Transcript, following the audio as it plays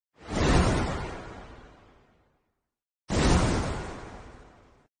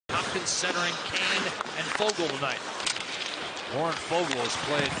Hopkins centering Kane and Fogle tonight. Warren Fogle has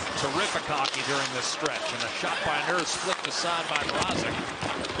played terrific hockey during this stretch, and a shot by Nurse flicked aside by Mrazek.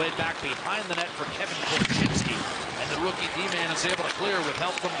 Played back behind the net for Kevin Korchinski, and the rookie D-man is able to clear with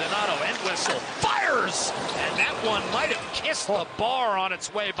help from Donato. Entwistle fires, and that one might have kissed the bar on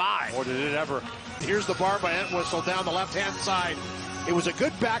its way by. Or did it ever? Here's the bar by Entwistle down the left-hand side. It was a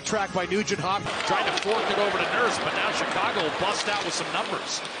good backtrack by Nugent Hopkins. Trying to fork it over to Nurse, but now Chicago will bust out with some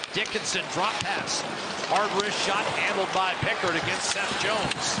numbers. Dickinson drop pass. Hard wrist shot handled by Pickard against Seth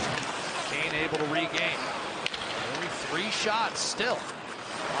Jones. Kane able to regain. Only 3 shots still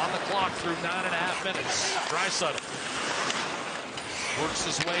on the clock through 9.5 minutes. Draisaitl works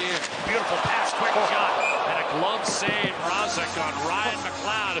his way in. Beautiful pass, quick shot, and a glove save. Mrazek on Ryan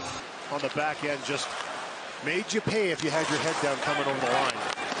McLeod. On the back end, just made you pay if you had your head down coming over the line.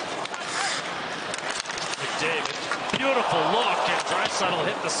 McDavid, beautiful look, and Draisaitl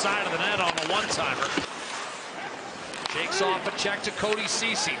hit the side of the net on the one-timer. Shakes off a check to Cody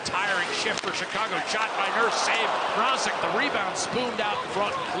Ceci. Tiring shift for Chicago. Shot by Nurse, save Mrazek. The rebound spooned out in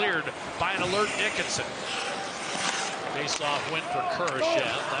front and cleared by an alert Dickinson. Face-off win for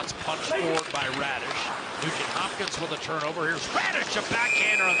Kurashev. That's punched forward by Radish. Nugent Hopkins with a turnover. Here's Radish, a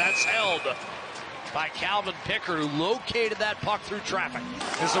backhander, and that's held by Calvin Pickard, who located that puck through traffic.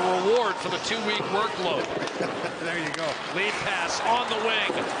 Is a reward for the 2-week workload. There you go. Lead pass on the wing.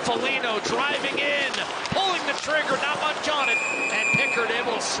 Foligno driving in, pulling the trigger, not much on it, and Pickard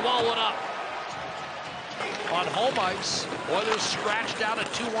able to swallow it up. On home ice, Oilers scratched out a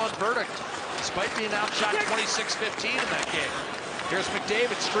 2-1 verdict, despite being outshot 26-15 in that game. Here's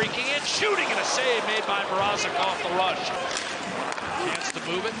McDavid streaking in, shooting, and a save made by Mrazek off the rush. Chance to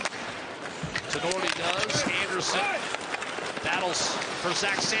move it. Tenori does. Anderson battles for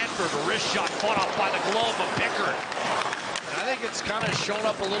Zach Sanford. A wrist shot fought off by the glove of Pickard. And I think it's kind of shown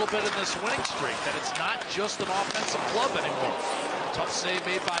up a little bit in this winning streak, that it's not just an offensive club anymore. Tough save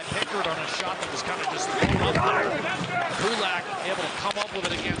made by Pickard on a shot that was kind of just thrown up there. Kulak able to come up with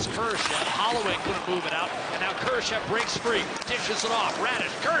it against Kurashev. Holloway couldn't move it out, and now Kurashev breaks free, dishes it off.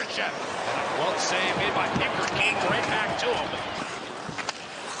 Radish, Kurashev. And a glove save made by Pickard, came right back to him.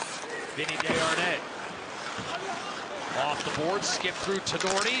 Vinny Desharnais off the board, skip through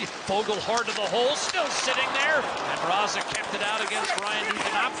Tenori. Fogle hard to the hole, still sitting there. And Mrazek kept it out against Ryan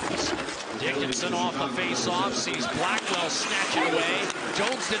Nugent-Hopkins. Dickinson off the face-off, sees Blackwell snatch it away.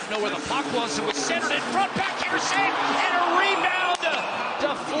 Jones didn't know where the puck was, it was centered in front, back here, save, and a rebound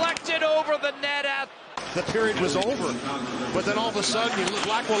deflected over the net at. The period was over, but then all of a sudden,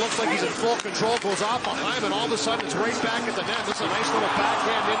 Blackwell looks like he's in full control, goes off behind, and all of a sudden it's right back at the net. This is a nice little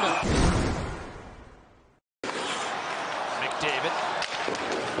backhand in the... McDavid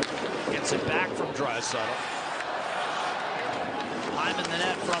gets it back from Draisaitl. I'm in the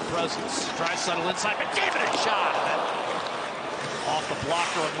net, front presence. Draisaitl inside, McDavid a shot. Off the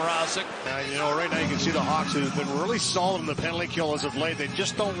blocker of Mrazek. You know, right now you can see the Hawks have been really solid in the penalty kill as of late. They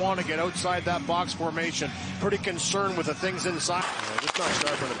just don't want to get outside that box formation. Pretty concerned with the things inside. Just not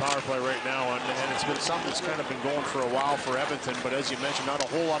starting the power play right now, and it's been something that's kind of been going for a while for Edmonton. But as you mentioned, not a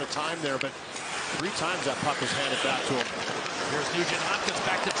whole lot of time there, but 3 times that puck was handed back to him. Here's Nugent Hopkins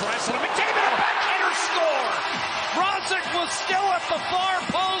back to Draisaitl. McDavid, a backhander score! Mrazek was still at the far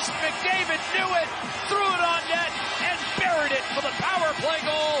post. McDavid knew it, threw it on net, and buried it for the power play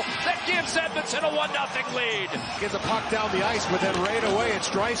goal that gives Edmonton a 1-0 lead. Gets the puck down the ice, but then right away it's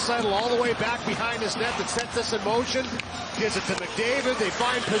Draisaitl all the way back behind his net that set this in motion. Gives it to McDavid. They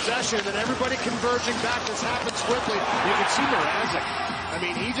find possession, and everybody converging back. This happens quickly. You can see Mrazek. I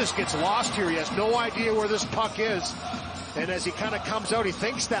mean, he just gets lost here. He has no idea where this puck is. And as he kind of comes out, he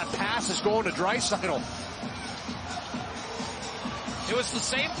thinks that pass is going to Draisaitl. It was the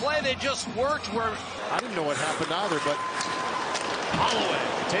same play they just worked where... I didn't know what happened either, but... Holloway.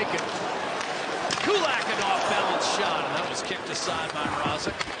 Take it. Kulak, an off-balance shot, and that was kicked aside by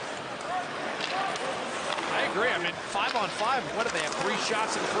Mrazek. I agree. I mean, 5-on-5, what do they have? 3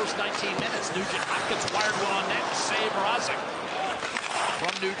 shots in the first 19 minutes. Nugent Hopkins wired one on net to save Mrazek.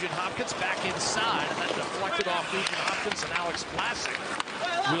 From Nugent Hopkins back inside, and that deflected off Nugent Hopkins, and Alex Vlasic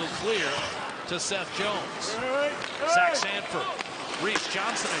will clear to Seth Jones. Zach Sanford. Reese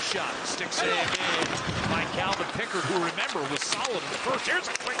Johnson a shot. Stick save made by Calvin Pickard, who, remember, was solid in the first. Here's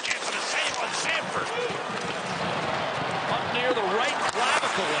a quick chance and a save on Sanford. Up near the right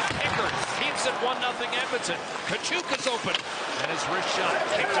clavicle, and Pickard keeps it 1-0 Edmonton. Kachuk is open, and his wrist shot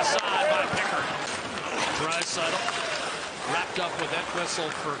kicked aside by Pickard. Draisaitl wrapped up with Entwistle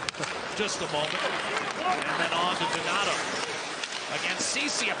for just a moment, and then on to Donato. Against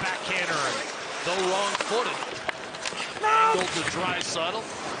Ceci, a backhander, though wrong-footed. Angled to Draisaitl,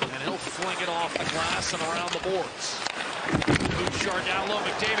 and he'll fling it off the glass and around the boards. Bouchard down low,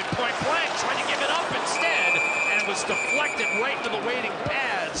 McDavid point blank, trying to give it up instead, and it was deflected right into the waiting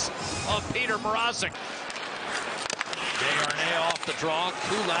pads of Peter Mrazek. Desharnais off the draw.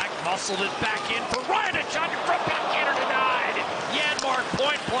 Kulak muscled it back in for Ryan. A shot from backhander denied. Janmark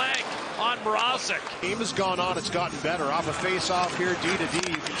point blank on Mrazek. Game has gone on. It's gotten better. Off a face-off here, D to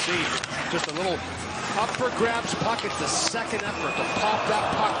D. You can see just a little upper grabs puck. It's the second effort to pop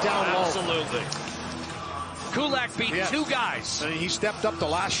that puck down low. Absolutely. Kulak beat two guys. And he stepped up the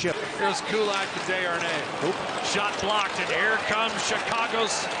last shift. Here's Kulak to Desharnais. Shot blocked, and here comes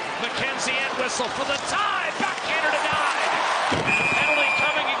Chicago's Mackenzie Entwistle for the tie. Backhander denied. Penalty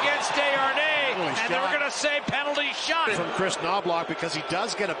coming against Desharnais, and they were going to say penalty shot. From Chris Knobloch, because he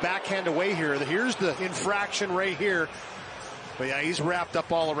does get a backhand away here. Here's the infraction right here. But yeah, he's wrapped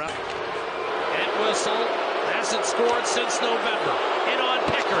up all around. Entwistle hasn't scored since November. In on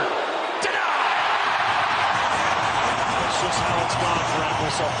Pickard. Just how it's gone for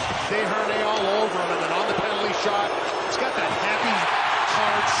Entwistle. Desharnais all over him, and then on the penalty shot, he's got that heavy,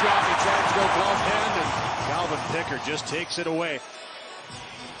 hard shot. He tries to go glove hand, and Calvin Pickard just takes it away.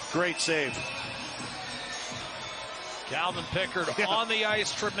 Great save. Calvin Pickard on the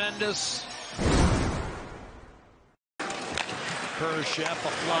ice, tremendous. Kurashev,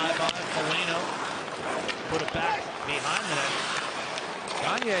 a flyby. Foligno put it back behind the net.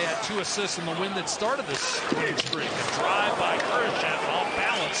 Gagne had 2 assists in the win that started this winning streak. A drive by Kurashev, off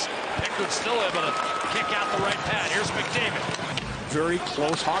balance. Pickard still able to kick out the right pad. Here's McDavid. Very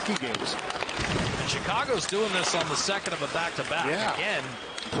close hockey games. And Chicago's doing this on the second of a back-to-back. Yeah. Again,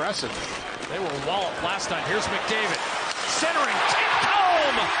 impressive. They were walloped last time. Here's McDavid. Centering, tipped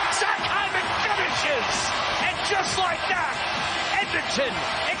home. Zach Hyman finishes. And just like that, Edmonton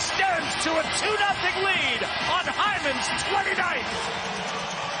extends to a 2-0 lead on Hyman's 29th.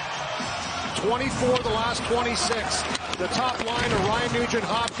 24 the last 26. The top line of Ryan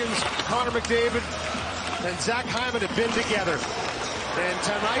Nugent-Hopkins, Connor McDavid, and Zach Hyman have been together. And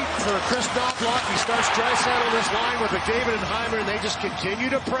tonight, for Chris Knobloch, he starts Draisaitl on this line with McDavid and Hyman, and they just continue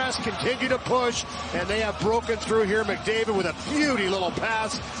to press, continue to push, and they have broken through here. McDavid with a beauty little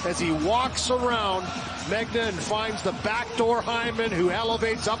pass as he walks around Megna and finds the backdoor Hyman, who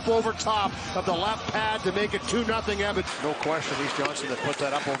elevates up over top of the left pad to make it 2-0 Edmonton. No question, East Johnson that put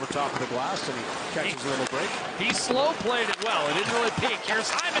that up over top of the glass, and he catches a little break. He slow played it well. It didn't really peak. Here's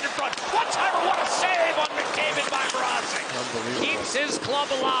Hyman in front. One-timer, what a save on McDavid by Mrazek. Unbelievable. Keeps his club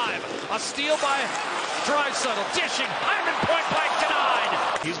alive. A steal by Draisaitl. Dishing. Hyman point blank denied.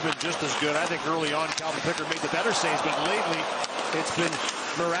 He's been just as good. I think early on Calvin Pickard made the better saves, but lately it's been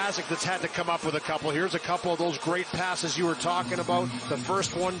Mrazek that's had to come up with a couple. Here's a couple of those great passes you were talking about. The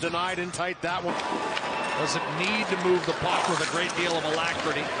first one denied in tight. That one doesn't need to move the puck with a great deal of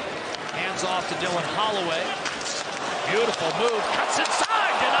alacrity. Hands off to Dylan Holloway. Beautiful move. Cuts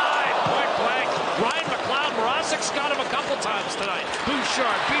inside. Denied. Point blank. Ryan McLeod. Mrazek's got him a couple times tonight.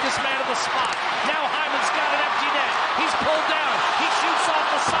 Bouchard beat his man to the spot. Now Hyman's got an empty net. He's pulled down. He shoots off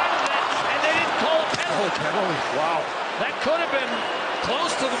the side of the net, and they didn't call a penalty. Oh, penalty. Wow. That could have been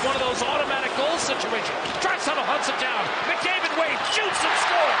close to one of those automatic goal situations. Draisaitl hunts it down. McDavid waits, shoots and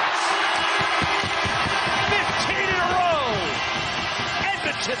scores. 15 in a row.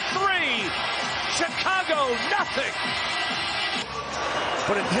 Edmonton 3, Chicago nothing.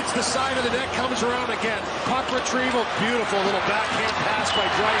 But it hits the side of the net, comes around again. Puck retrieval, beautiful little backhand pass by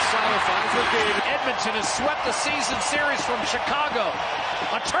Draisaitl, finds McDavid. Edmonton has swept the season series from Chicago.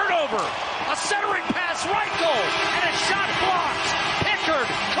 A turnover, a centering pass, right goal, and a shot blocked. Pickard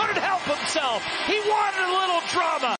couldn't help himself. He wanted a little drama.